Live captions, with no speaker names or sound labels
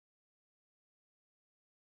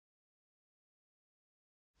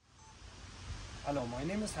Hello, my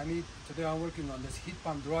name is Hamid. Today I'm working on this heat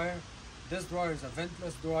pump dryer. This dryer is a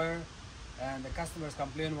ventless dryer, and the customer's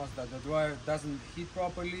complaint was that the dryer doesn't heat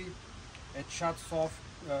properly. It shuts off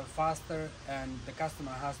faster, and the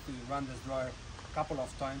customer has to run this dryer a couple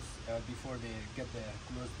of times before they get the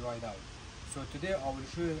clothes dried out. So today I will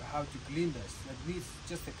show you how to clean this. It needs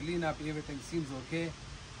just a clean up, everything seems okay,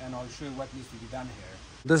 and I'll show you what needs to be done here.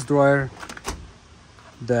 This dryer,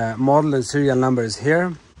 the model and serial number is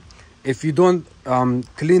here. If you don't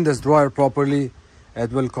clean this dryer properly,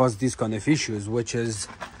 it will cause these kind of issues, which is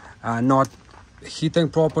not heating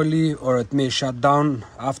properly, or it may shut down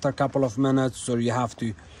after a couple of minutes, or you have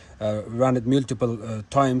to run it multiple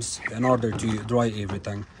times in order to dry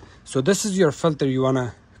everything. So this is your filter you want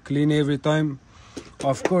to clean every time.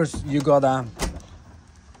 Of course, you got a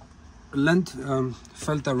lint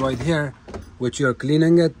filter right here, which you're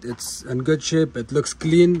cleaning it. It's in good shape, it looks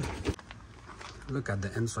clean. Look at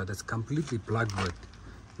the inside, it's completely plugged with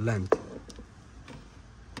lint.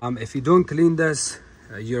 If you don't clean this,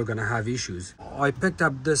 you're gonna have issues. I picked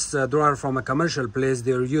up this dryer from a commercial place.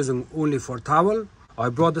 They're using only for towel. I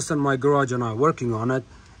brought this in my garage and I'm working on it,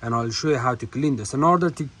 and I'll show you how to clean this. In order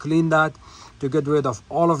to clean that, to get rid of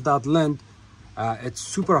all of that lint, it's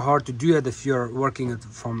super hard to do it if you're working it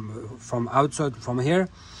from outside, from here.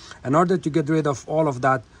 In order to get rid of all of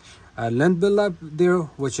that lint buildup there,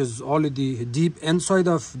 which is already deep inside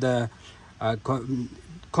of the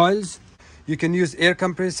coils, you can use air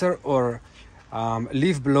compressor or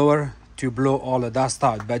leaf blower to blow all the dust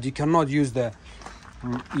out, but you cannot use the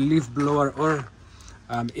leaf blower or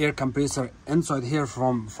air compressor inside here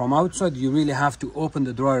from outside. You really have to open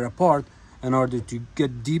the dryer apart in order to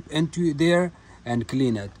get deep into there and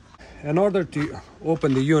clean it. In order to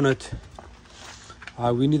open the unit,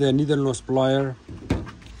 we need a needle nose plier.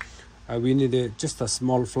 We need just a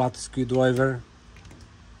small flat screwdriver.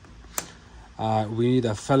 We need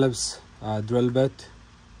a Phillips drill bit,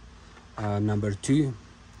 number 2,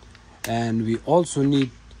 and we also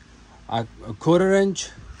need a 1/4 inch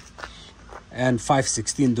and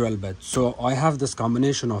 5/16 drill bit. So I have this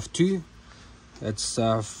combination of 2. It's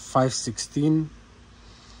 5/16,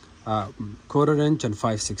 1/4 inch and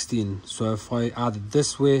 5/16. So if I add it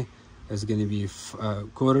this way, it's going to be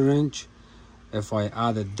 1/4 inch. If I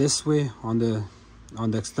add it this way on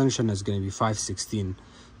the extension, it's going to be 5/16.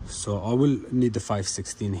 So I will need the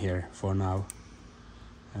 5/16 here for now,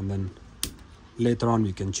 and then later on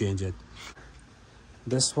we can change it.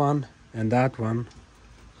 This one and that one,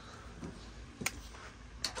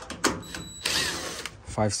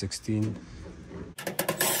 5/16.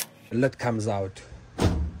 Lid comes out.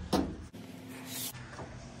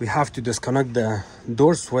 We have to disconnect the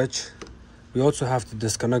door switch. We also have to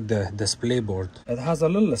disconnect the display board. It has a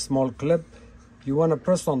little small clip. You want to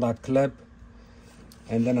press on that clip,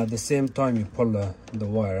 and then at the same time you pull the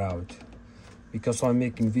wire out. Because I'm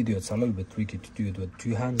making video, it's a little bit tricky to do it with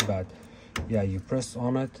 2 hands, but yeah, you press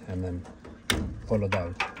on it and then pull it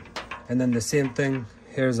out. And then the same thing,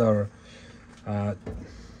 here's our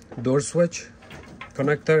door switch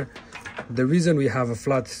connector. The reason we have a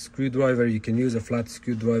flat screwdriver, you can use a flat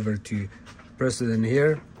screwdriver to press it in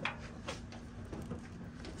here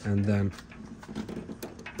and then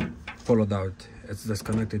pull it out. It's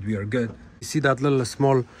disconnected, we are good. You see that little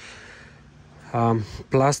small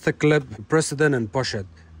plastic clip? Press it in and push it.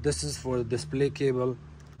 This is for the display cable.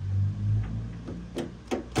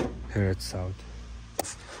 Here it's out.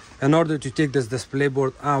 In order to take this display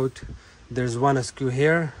board out, there's one screw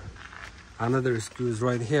here, another screw is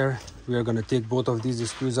right here. We are going to take both of these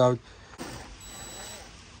screws out.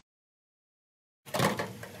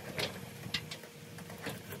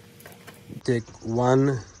 Take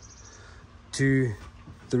 1, 2,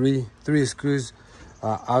 3 screws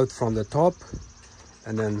out from the top,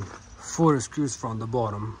 and then 4 screws from the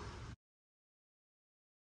bottom.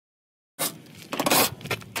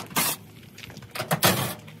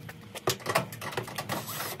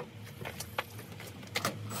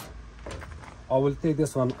 I will take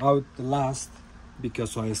this one out last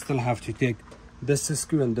because I still have to take this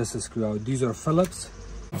screw and this screw out. These are Phillips.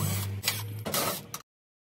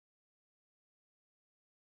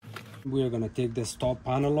 We are going to take this top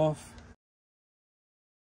panel off.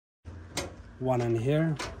 One in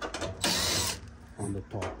here on the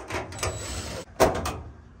top.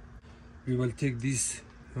 We will take these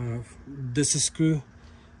this screw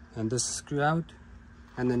and this screw out,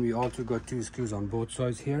 and then we also got 2 screws on both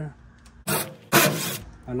sides here.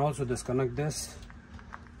 And also disconnect this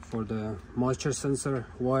for the moisture sensor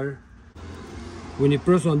wire. When you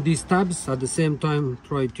press on these tabs, at the same time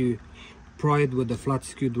try to pry it with the flat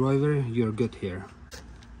screwdriver, you're good here.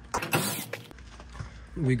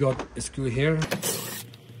 we got a screw here,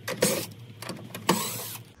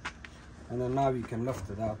 and then now we can lift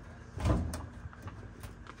it up,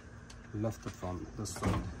 lift it from this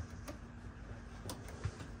side.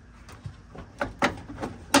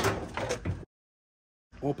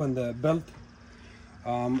 Open the belt.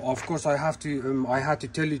 Of course I had to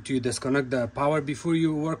tell you to disconnect the power before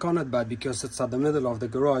you work on it, but because it's at the middle of the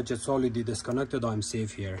garage, it's already disconnected. I'm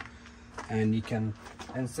safe here, and you can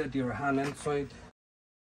insert your hand inside.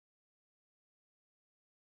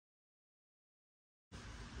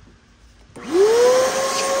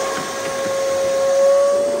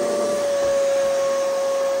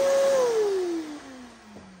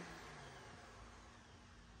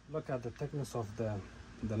 Look at the thickness of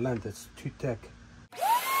the length, it's too thick.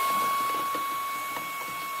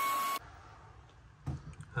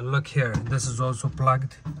 And look here, this is also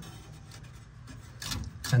plugged.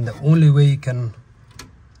 And the only way you can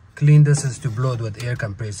clean this is to blow it with air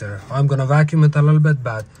compressor. I'm gonna vacuum it a little bit,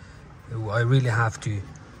 but I really have to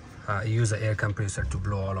use an air compressor to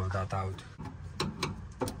blow all of that out.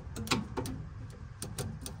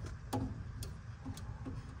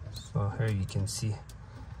 So here you can see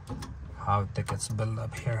how thick it's built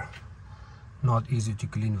up here. Not easy to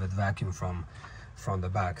clean with vacuum from the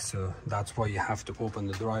back, so that's why you have to open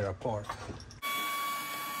the dryer apart.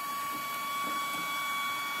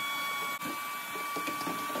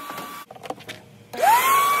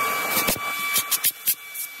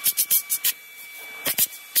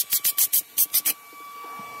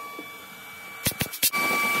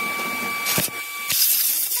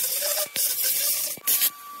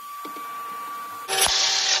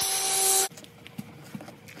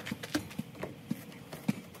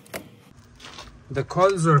 The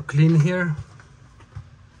coils are clean here.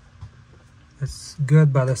 It's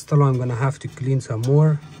good, but still I'm gonna have to clean some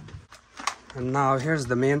more. And now here's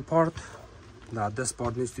the main part. This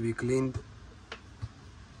part needs to be cleaned.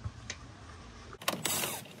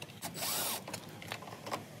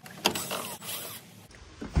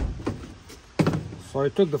 So I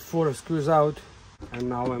took the 4 screws out, and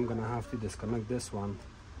now I'm gonna have to disconnect this one.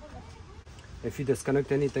 If you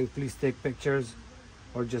disconnect anything, please take pictures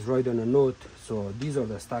or just write on a note. So these are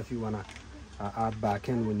the stuff you want to add back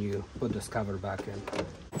in when you put this cover back in.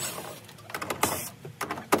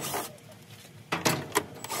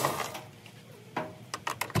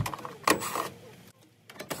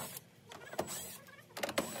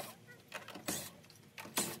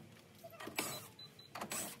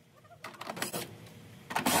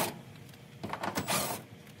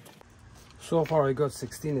 So far I got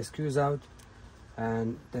 16 screws out,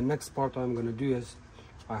 and the next part I'm going to do is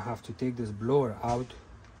I have to take this blower out.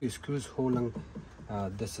 The screws holding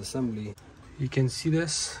this assembly. You can see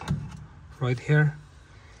this right here.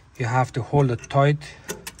 You have to hold it tight.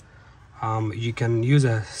 You can use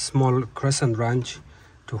a small crescent wrench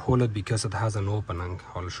to hold it because it has an opening.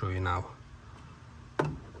 I'll show you now.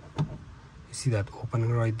 You see that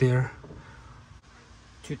opening right there?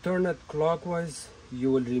 To turn it clockwise,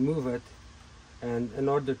 you will remove it, and in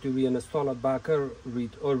order to reinstall it back or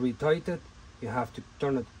retight it, you have to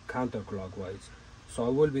turn it counterclockwise. So I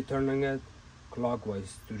will be turning it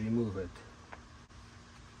clockwise to remove it.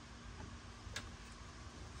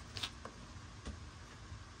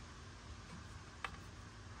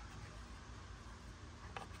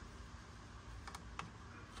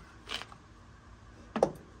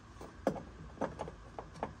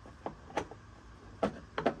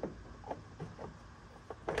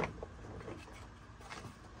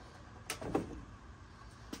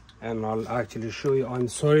 And I'll actually show you. I'm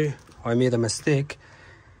sorry, I made a mistake.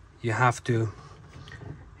 You have to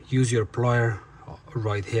use your plier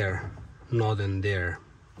right here, not in there.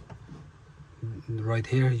 Right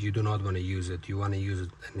here, you do not want to use it. You want to use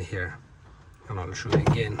it in here. And I'll show you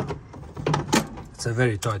again. It's a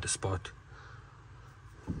very tight spot.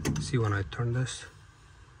 See when I turn this?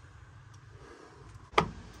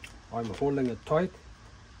 I'm holding it tight,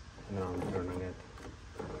 and now I'm turning it.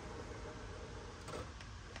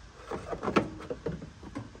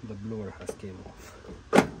 The blower has came off.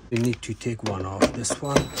 You need to take one off, this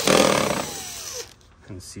one,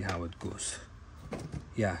 and see how it goes.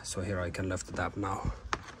 Yeah, so here I can lift it up now.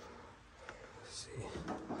 See,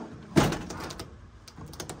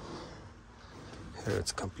 here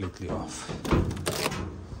it's completely off.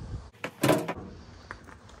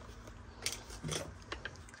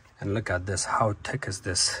 And look at this, how thick is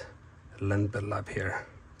this lint build up here?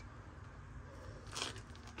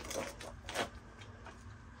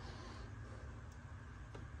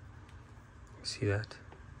 See that?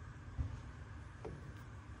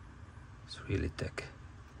 It's really thick.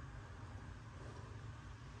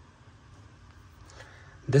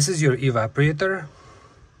 This is your evaporator.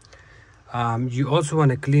 You also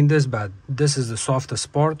want to clean this, but this is the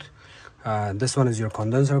softest part. This one is your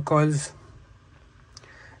condenser coils,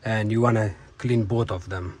 and you want to clean both of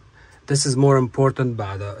them. This is more important,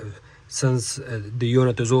 but since the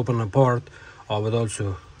unit is open apart, I would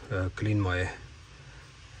also clean my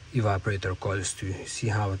evaporator coils to see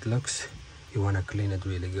how it looks. You want to clean it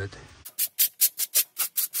really good.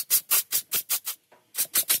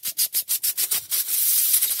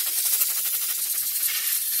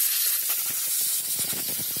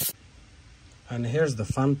 And here's the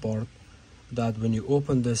fun part, that when you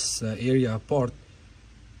open this area apart,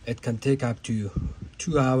 it can take up to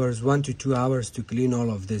 2 hours, 1 to 2 hours to clean all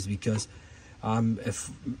of this, because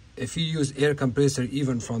if you use air compressor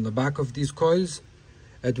even from the back of these coils,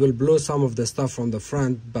 it will blow some of the stuff from the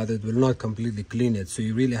front, but it will not completely clean it. So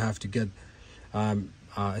you really have to get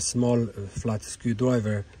a small flat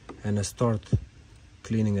screwdriver and start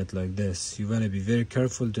cleaning it like this. You want to be very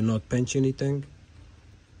careful, do not pinch anything.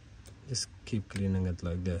 Just keep cleaning it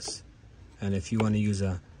like this. And if you want to use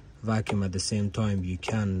a vacuum at the same time, you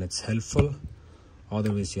can, it's helpful.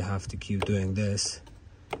 Otherwise you have to keep doing this,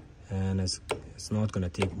 and it's not going to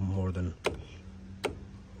take more than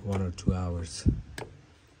 1 or 2 hours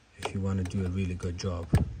if you want to do a really good job.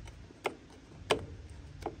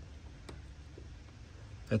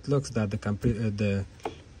 It looks that the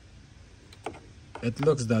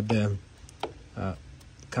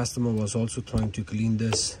customer was also trying to clean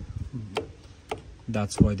this.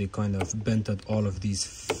 That's why they kind of bented all of these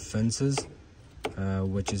fences,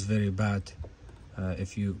 which is very bad.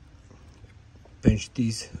 If you pinch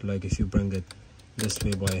these, like if you bring it this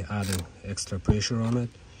way by adding extra pressure on it,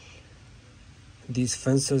 these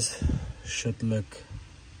fences should look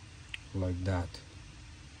like that.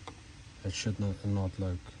 It should not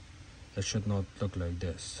look like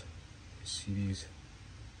this. You see these?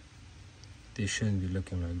 They shouldn't be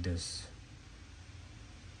looking like this.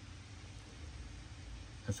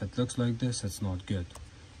 If it looks like this, it's not good.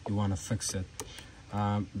 You want to fix it.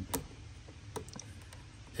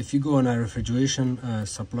 If you go in a refrigeration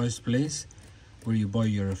supplies place where you buy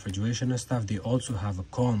your refrigeration stuff, they also have a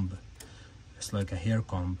comb. It's like a hair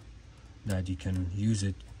comb that you can use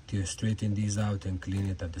it to straighten these out and clean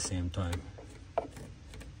it at the same time.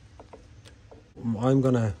 I'm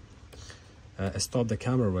gonna stop the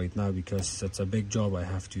camera right now because it's a big job. I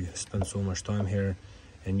have to spend so much time here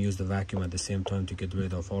and use the vacuum at the same time to get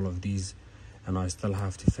rid of all of these, and I still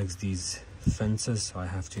have to fix these fences. I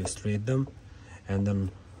have to straighten them, and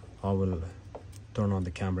then I will turn on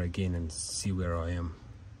the camera again and see where I am.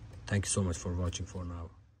 Thank you so much for watching for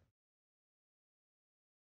now.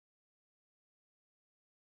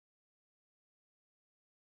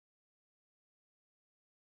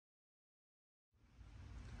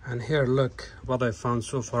 And here, look what I found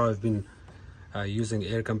so far. I've been using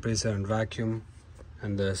air compressor and vacuum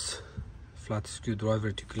and this flat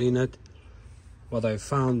screwdriver to clean it. What I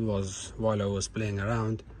found was, while I was playing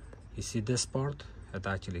around, you see this part, it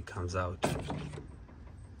actually comes out.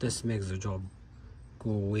 This makes the job go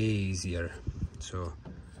way easier. So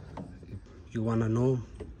you want to know,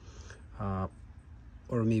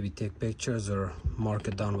 or maybe take pictures or mark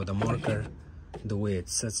it down with a marker the way it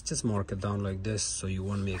sits. Just mark it down like this so you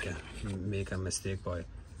won't make a mistake by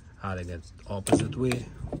adding it opposite way.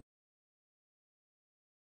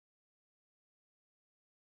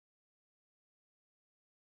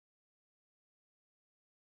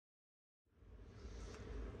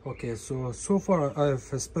 Okay, so far I've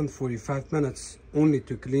spent 45 minutes only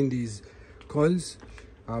to clean these coils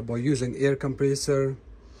by using air compressor.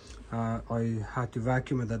 I had to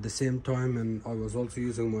vacuum it at the same time, and I was also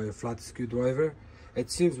using my flat screwdriver. It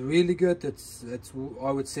seems really good. It's I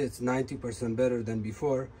would say it's 90% better than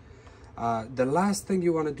before. The last thing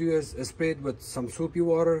you want to do is spray it with some soapy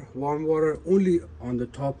water, warm water, only on the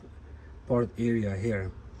top part area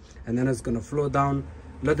here, and then it's gonna flow down.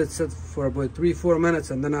 Let it sit for about 3-4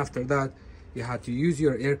 minutes, and then after that you have to use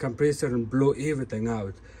your air compressor and blow everything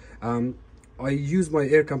out. I used my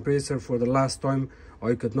air compressor for the last time.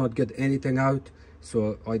 I could not get anything out,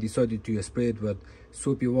 so I decided to spray it with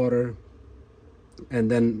soapy water,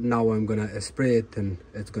 and then now I'm gonna spray it, and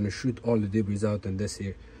it's gonna shoot all the debris out in this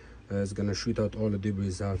area. It's gonna shoot out all the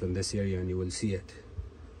debris out in this area, and you will see it.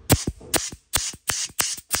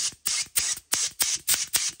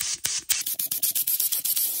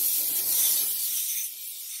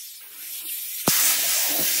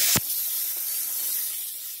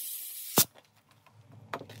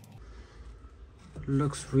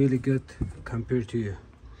 Looks really good compared to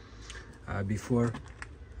before.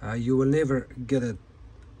 You will never get it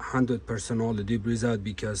 100% all the debris out,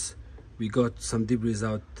 because we got some debris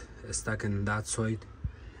out stuck in that side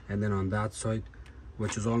and then on that side,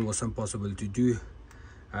 which is almost impossible to do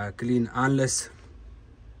clean unless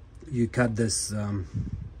you cut this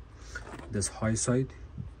this high side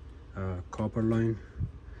copper line.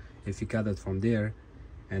 If you cut it from there,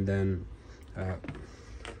 and then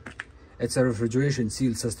it's a refrigeration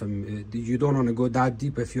seal system. You don't want to go that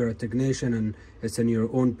deep if you're a technician and it's in your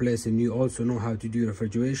own place and you also know how to do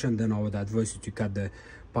refrigeration. Then I would advise you to cut the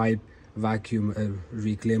pipe, vacuum,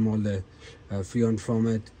 reclaim all the freon from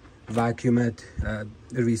it, vacuum it,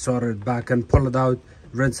 resolder it back and pull it out,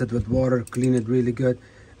 rinse it with water, clean it really good,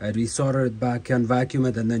 resolder it back and vacuum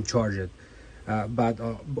it and then charge it. But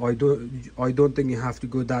I don't think you have to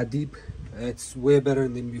go that deep. It's way better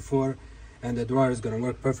than before, and the dryer is going to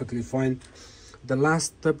work perfectly fine. The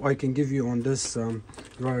last tip I can give you on this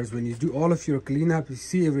dryer is when you do all of your cleanup, you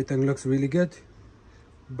see everything looks really good,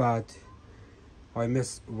 but I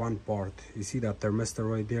missed one part. You see that thermistor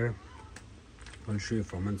right there? I'll show you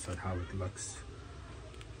from inside how it looks.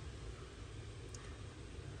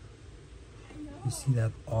 You see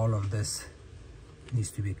that all of this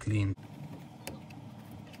needs to be cleaned.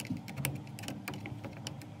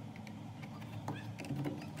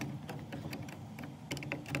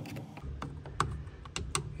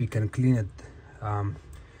 You can clean it.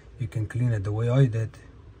 You can clean it the way I did,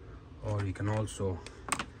 or you can also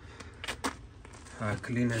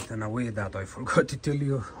clean it in a way that I forgot to tell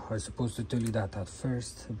you. I was supposed to tell you that at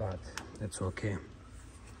first, but it's okay.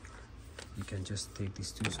 You can just take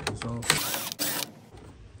these two screws off.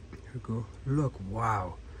 Here we go. Look,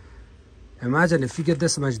 wow. Imagine if you get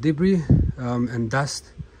this much debris and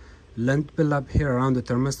dust, lint build up here around the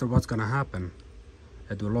thermistor, what's gonna happen?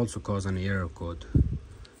 It will also cause an error code.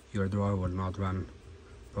 Your dryer will not run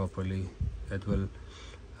properly. It will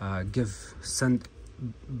send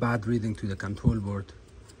bad reading to the control board,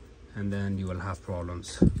 and then you will have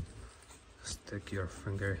problems. Stick your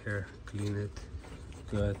finger here, clean it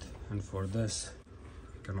good. And for this,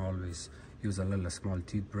 you can always use a little small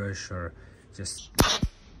toothbrush, or just,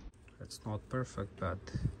 it's not perfect, but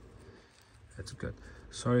it's good.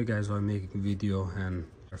 Sorry guys, I'm making video and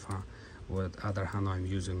with other hand I'm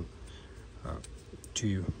using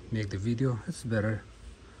to make the video. It's better.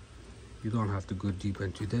 You don't have to go deep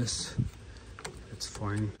into this. It's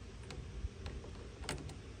fine.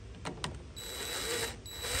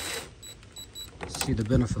 See the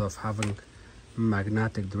benefit of having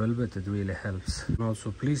magnetic drill bit, it really helps. And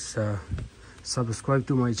also please subscribe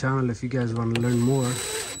to my channel if you guys want to learn more.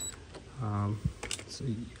 So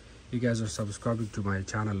you guys are subscribing to my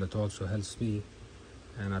channel, it also helps me,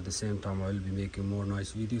 and at the same time I will be making more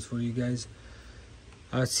nice videos for you guys.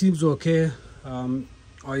 It seems okay.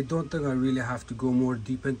 I don't think I really have to go more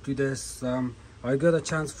deep into this. I got a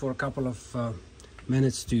chance for a couple of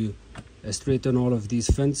minutes to straighten all of these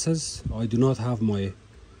fences. I do not have my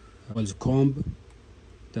comb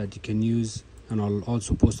that you can use, and I'll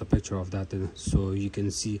also post a picture of that so you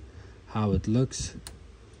can see how it looks.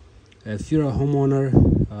 If you're a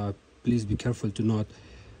homeowner, please be careful to not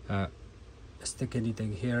stick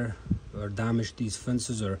anything here or damage these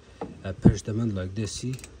fences or pinch them in like this.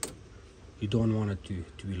 See, you don't want it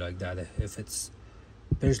to be like that. If it's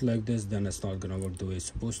pinched like this, then it's not gonna work the way it's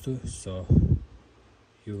supposed to, so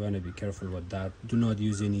you want to be careful with that. Do not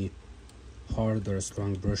use any hard or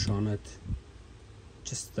strong brush on it.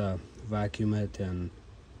 Just vacuum it, and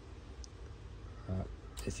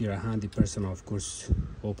if you're a handy person, of course,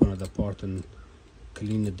 open it apart and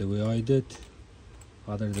clean it the way I did.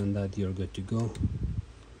 Other than that, you're good to go.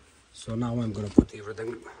 So now I'm gonna put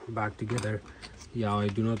everything back together. Yeah, I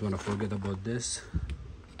do not want to forget about this,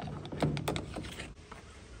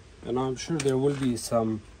 and I'm sure there will be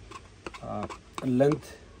some lint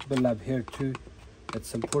build up here too.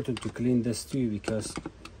 It's important to clean this too, because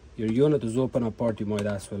your unit is open apart. You might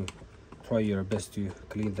as well try your best to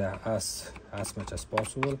clean that as much as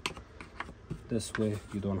possible. This way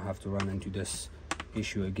you don't have to run into this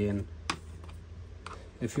issue again.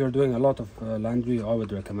 If you're doing a lot of laundry, I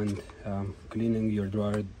would recommend cleaning your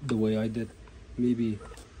dryer the way I did, maybe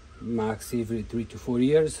max every 3 to 4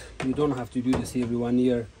 years. You don't have to do this every 1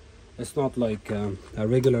 year. It's not like a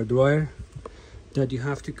regular dryer that you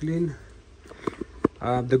have to clean.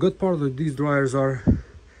 The good part of these dryers are,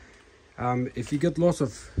 if you get lots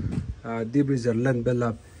of debris or lint build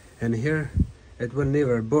up in here, it will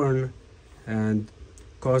never burn and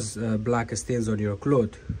cause black stains on your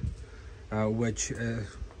clothes, which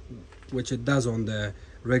it does on the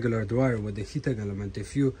regular dryer with the heating element.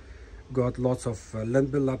 If you got lots of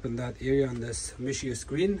lint build up in that area on this meshy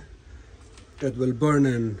screen, it will burn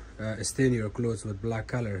and stain your clothes with black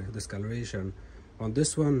color, discoloration. On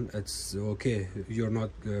this one, it's okay. You're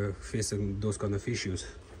not facing those kind of issues.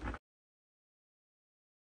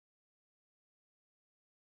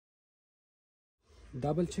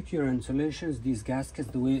 Double check your insulations, these gaskets,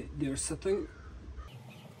 the way they're sitting.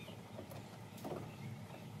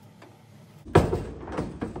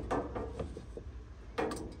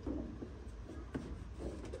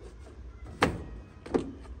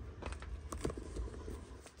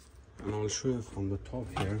 And I'll show you from the top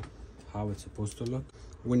here how it's supposed to look.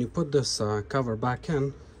 When you put this cover back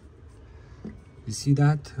in, you see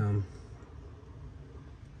that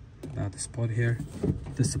that spot here,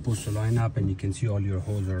 this is supposed to line up, and you can see all your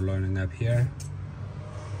holes are lining up here.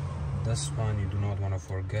 This one you do not want to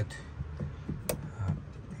forget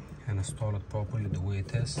and install it properly the way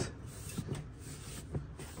it is.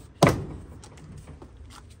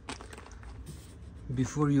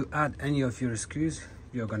 Before you add any of your screws,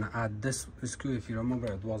 you're gonna add this screw. If you remember,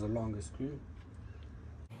 it was a longer screw.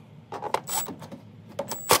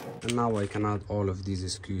 And now I can add all of these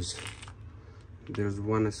screws. There's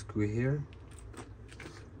one screw here,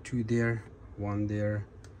 two there, one there,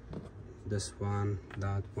 this one,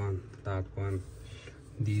 that one, that one,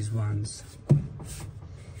 these ones,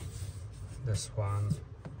 this one,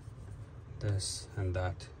 this and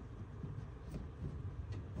that.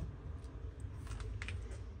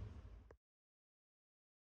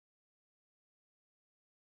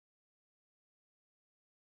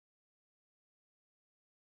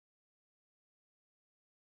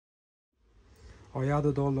 I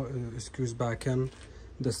added all the screws back in.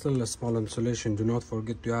 There's still a small insulation. Do not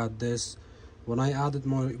forget to add this. When I added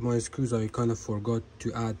my screws, I kind of forgot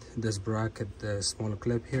to add this bracket, the small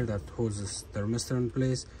clip here that holds this thermistor in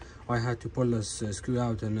place. I had to pull this screw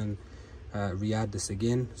out and then re-add this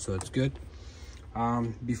again, so it's good.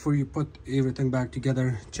 Before you put everything back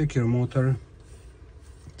together, check your motor.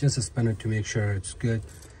 Just spin it to make sure it's good.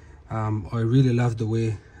 I really love the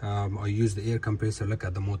way I use the air compressor. Look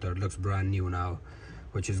at the motor, it looks brand new now,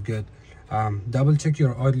 which is good. Double check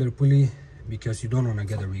your idler pulley, because you don't want to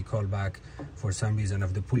get a recall back for some reason.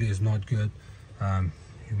 If the pulley is not good,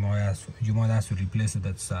 you might have to replace it.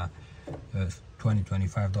 That's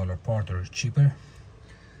 $20–25 part or cheaper.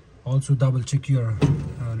 Also double check your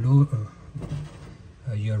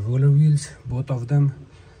roller wheels, both of them.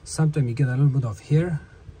 Sometimes you get a little bit of hair,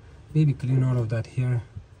 maybe clean all of that hair.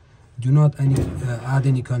 Do not add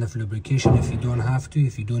any kind of lubrication if you don't have to,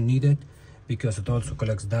 if you don't need it, because it also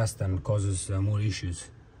collects dust and causes more issues.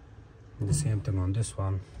 And the same thing on this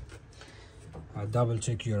one. Double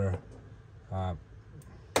check your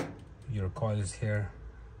coils here,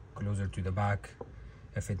 closer to the back.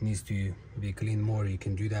 If it needs to be cleaned more, you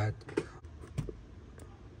can do that.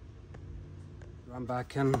 Drum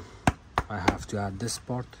back in, I have to add this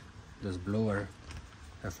part, this blower.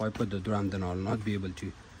 If I put the drum, then I'll not be able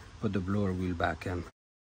to put the blower wheel back in.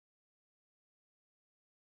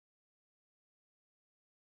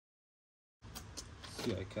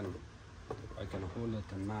 See, I can hold it,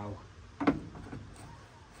 and now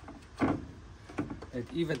it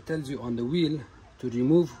even tells you on the wheel to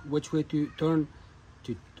remove which way to turn,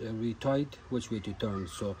 to retight which way to turn.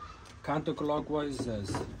 So counterclockwise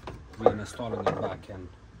as we're installing it back in.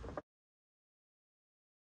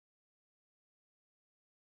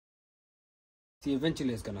 See,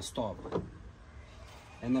 eventually it's gonna stop,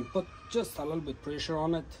 and then put just a little bit pressure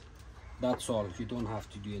on it. That's all. You don't have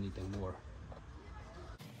to do anything more.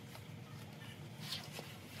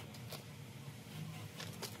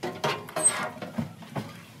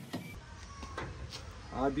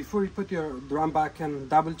 Before you put your drum back in,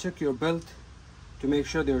 double check your belt to make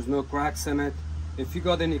sure there's no cracks in it. If you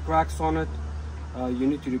got any cracks on it, you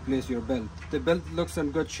need to replace your belt. The belt looks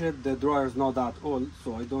in good shape. The dryer is not that old,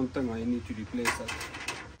 so I don't think I need to replace it.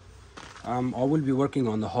 I will be working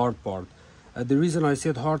on the hard part. The reason I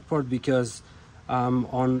said hard part, because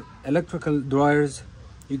on electrical dryers,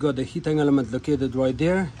 you got the heating element located right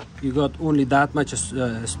there. You got only that much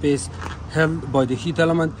space held by the heat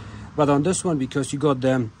element. But on this one, because you got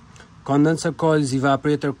the condenser coils,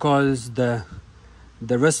 evaporator coils, the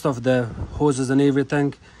rest of the hoses and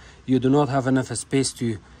everything, you do not have enough space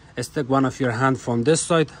to stick one of your hand from this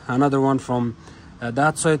side, another one from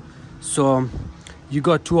that side. So you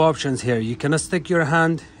got two options here. You can stick your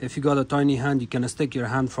hand. If you got a tiny hand, you can stick your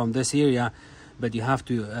hand from this area, but you have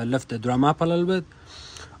to lift the drum up a little bit,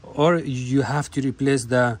 or you have to replace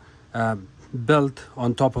the belt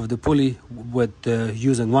on top of the pulley with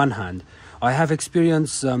using one hand. I have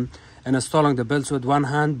experience in installing the belts with one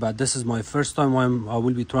hand, but this is my first time. I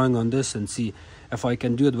will be trying on this and see if I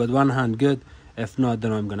can do it with one hand, good. If not,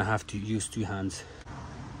 then I'm gonna have to use two hands.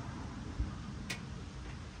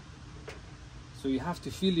 So you have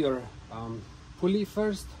to feel your pulley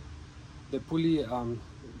first. The pulley,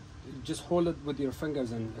 just hold it with your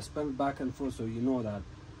fingers and spin it back and forth so you know that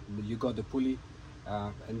you got the pulley.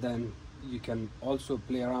 And then you can also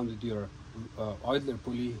play around with your idler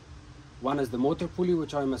pulley. One is the motor pulley,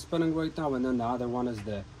 which I'm spinning right now, and then the other one is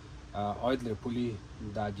the idler pulley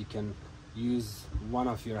that you can use one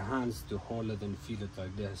of your hands to hold it and feel it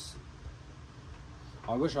like this.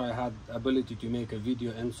 I wish I had ability to make a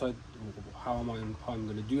video inside how I'm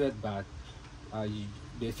going to do it, but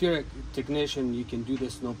if you're a technician, you can do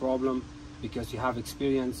this no problem because you have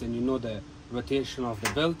experience and you know the rotation of the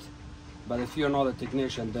belt. But if you're not a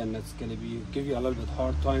technician, then it's going to give you a little bit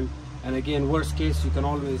hard time. And again, worst case, you can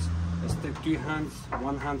always stick two hands,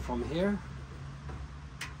 one hand from here.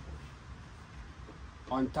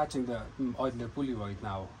 I'm touching the idler pulley right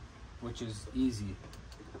now, which is easy.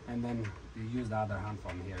 And then you use the other hand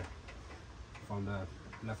from here, from the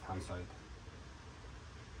left hand side.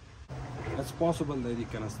 It's possible that you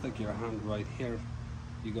can stick your hand right here.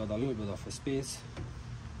 You got a little bit of a space.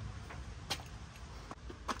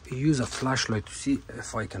 Use a flashlight to see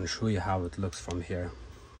if I can show you how it looks from here.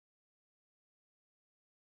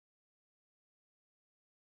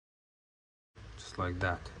 Just like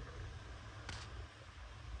that.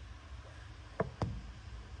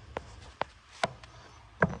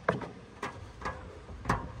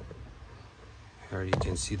 Here you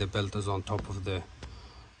can see the belt is on top of the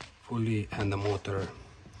pulley and the motor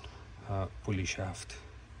pulley shaft.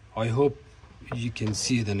 I hope you can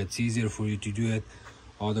see it and it's easier for you to do it.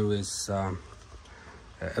 Otherwise,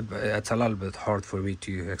 it's a little bit hard for me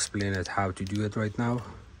to explain it how to do it right now.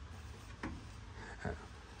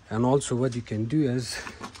 And also what you can do is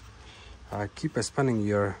keep spinning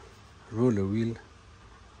your roller wheel,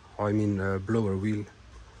 blower wheel.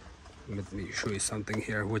 Let me show you something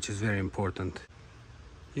here which is very important.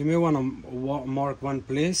 You may want to mark one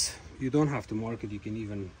place. You don't have to mark it, you can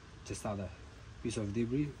even just add a piece of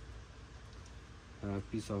debris, a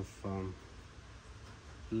piece of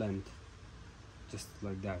length, just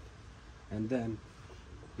like that. And then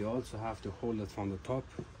you also have to hold it from the top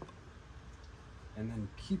and then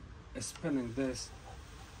keep spinning this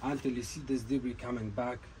until you see this debris coming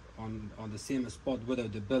back on the same spot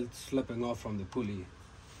without the belt slipping off from the pulley.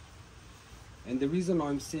 And the reason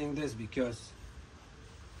I'm saying this because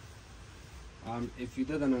if you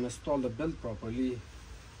didn't install the belt properly,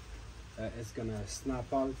 it's gonna snap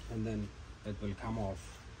out and then it will come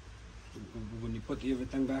off. When you put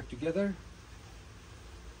everything back together,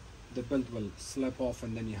 the belt will slip off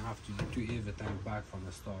and then you have to do everything back from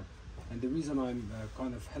the start. And the reason I'm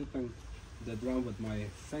kind of helping the drum with my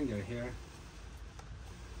finger here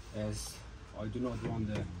is I do not want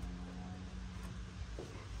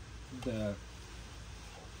the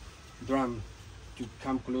drum to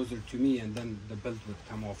come closer to me and then the belt would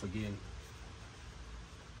come off again.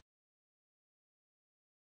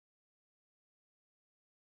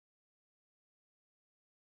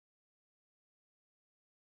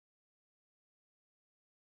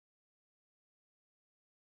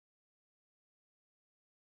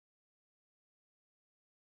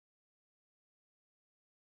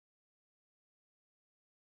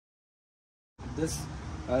 This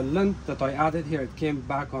length that I added here, it came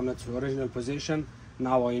back on its original position.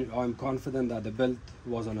 Now I'm confident that the belt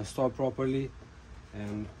was installed properly,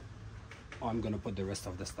 and I'm gonna put the rest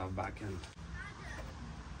of the stuff back in.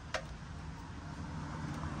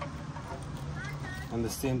 And the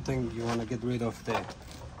same thing, you wanna get rid of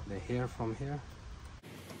the hair from here.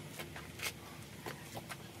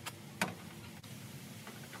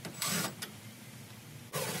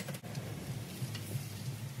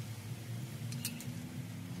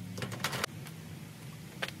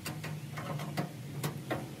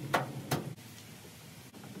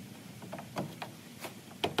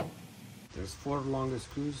 There's 4 long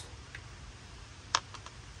screws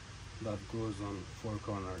that goes on 4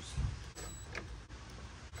 corners.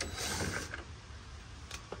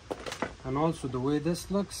 And also the way this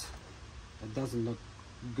looks, it doesn't look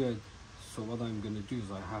good. So what I'm gonna do is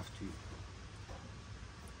I have to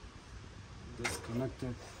disconnect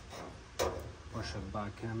it, push it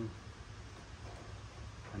back in,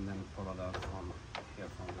 and then pull it out from here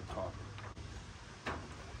from the top.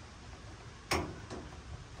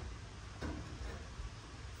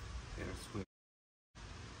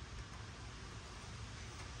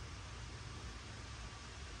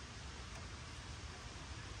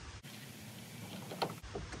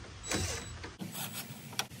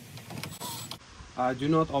 Do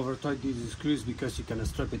not over tight these screws because you can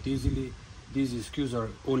strip it easily. These screws are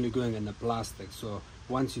only going in the plastic, so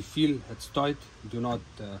once you feel it's tight, do not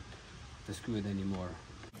screw it anymore.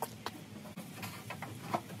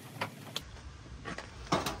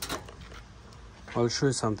 I'll show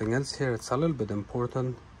you something else here. It's a little bit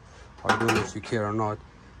important. I don't know if you care or not.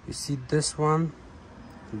 You see this one,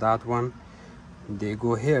 that one, they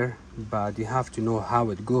go here, but you have to know how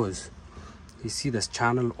it goes. You see this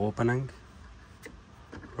channel opening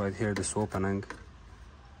right here, this opening,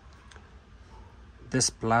 this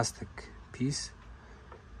plastic piece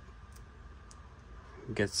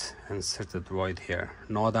gets inserted right here,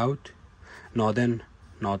 not out, not in,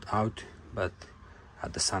 not out, but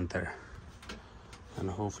at the center. And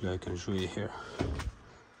hopefully I can show you here.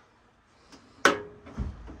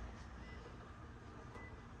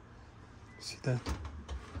 See that?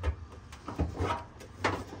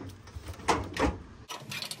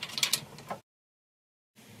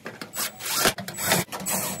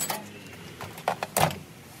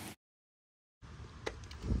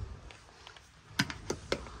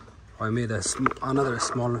 I made another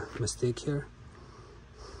small mistake here.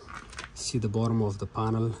 See, the bottom of the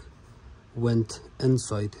panel went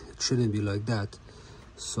inside. It shouldn't be like that.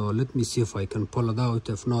 So let me see if I can pull it out.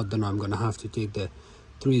 If not, then I'm gonna have to take the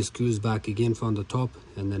 3 screws back again from the top,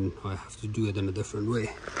 and then I have to do it in a different way.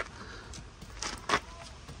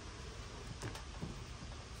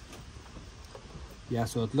 Yeah,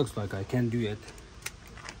 so it looks like I can do it.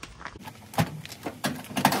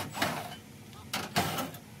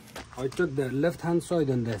 I took the left hand side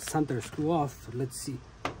and the center screw off. Let's see.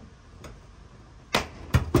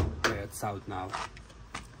 Yeah, it's out now.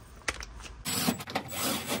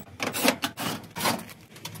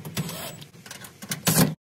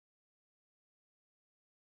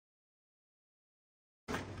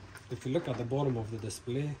 If you look at the bottom of the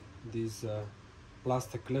display, these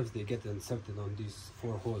plastic clips, they get inserted on these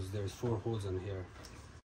 4 holes. There's 4 holes in here.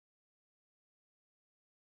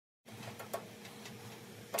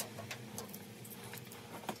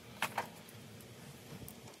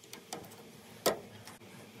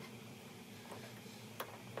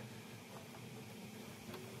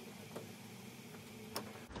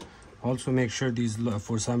 Also make sure these,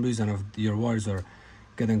 for some reason, if your wires are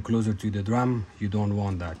getting closer to the drum, you don't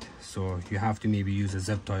want that. So you have to maybe use a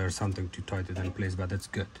zip tie or something to tighten it in place, but it's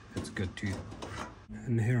good. It's good too.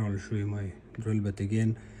 And here I'll show you my drill bit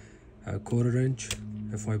again. A 1/4 inch.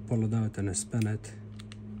 If I pull it out and I spin it,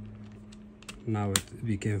 now it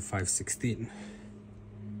became 5/16.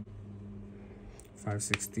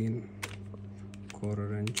 5/16,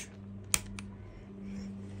 1/4 inch.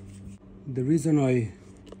 The reason I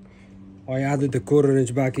added the 1/4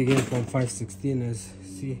 inch back again from 5/16 is,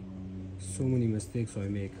 see, so many mistakes I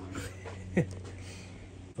make.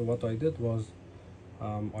 So what I did was,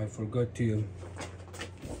 I forgot to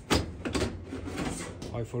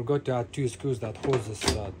add 2 screws that hold this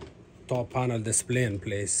top panel display in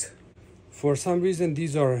place. For some reason,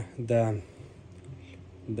 these are the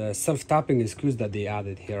self-tapping screws that they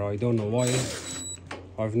added here. I don't know why.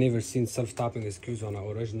 I've never seen self-tapping screws on an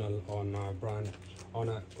original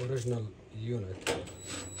original unit.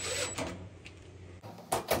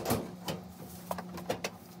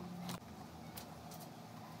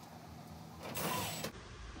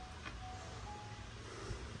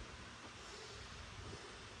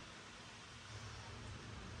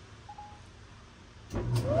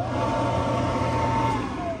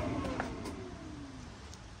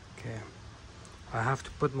 Okay, I have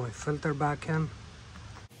to put my filter back in.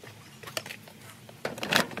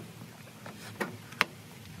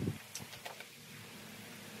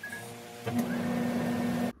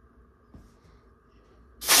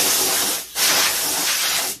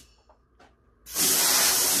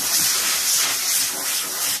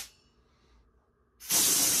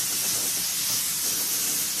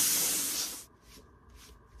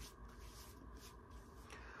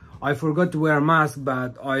 I forgot to wear a mask,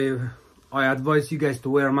 but I advise you guys to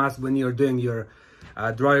wear a mask when you're doing your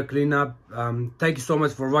dryer cleanup. Thank you so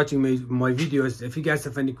much for watching my videos. If you guys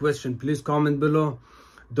have any question, please comment below.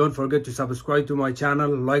 Don't forget to subscribe to my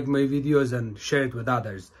channel, like my videos, and share it with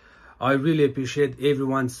others. I really appreciate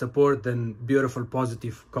everyone's support and beautiful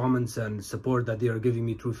positive comments and support that they are giving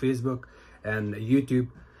me through Facebook and YouTube.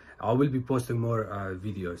 I will be posting more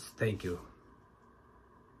videos. Thank you.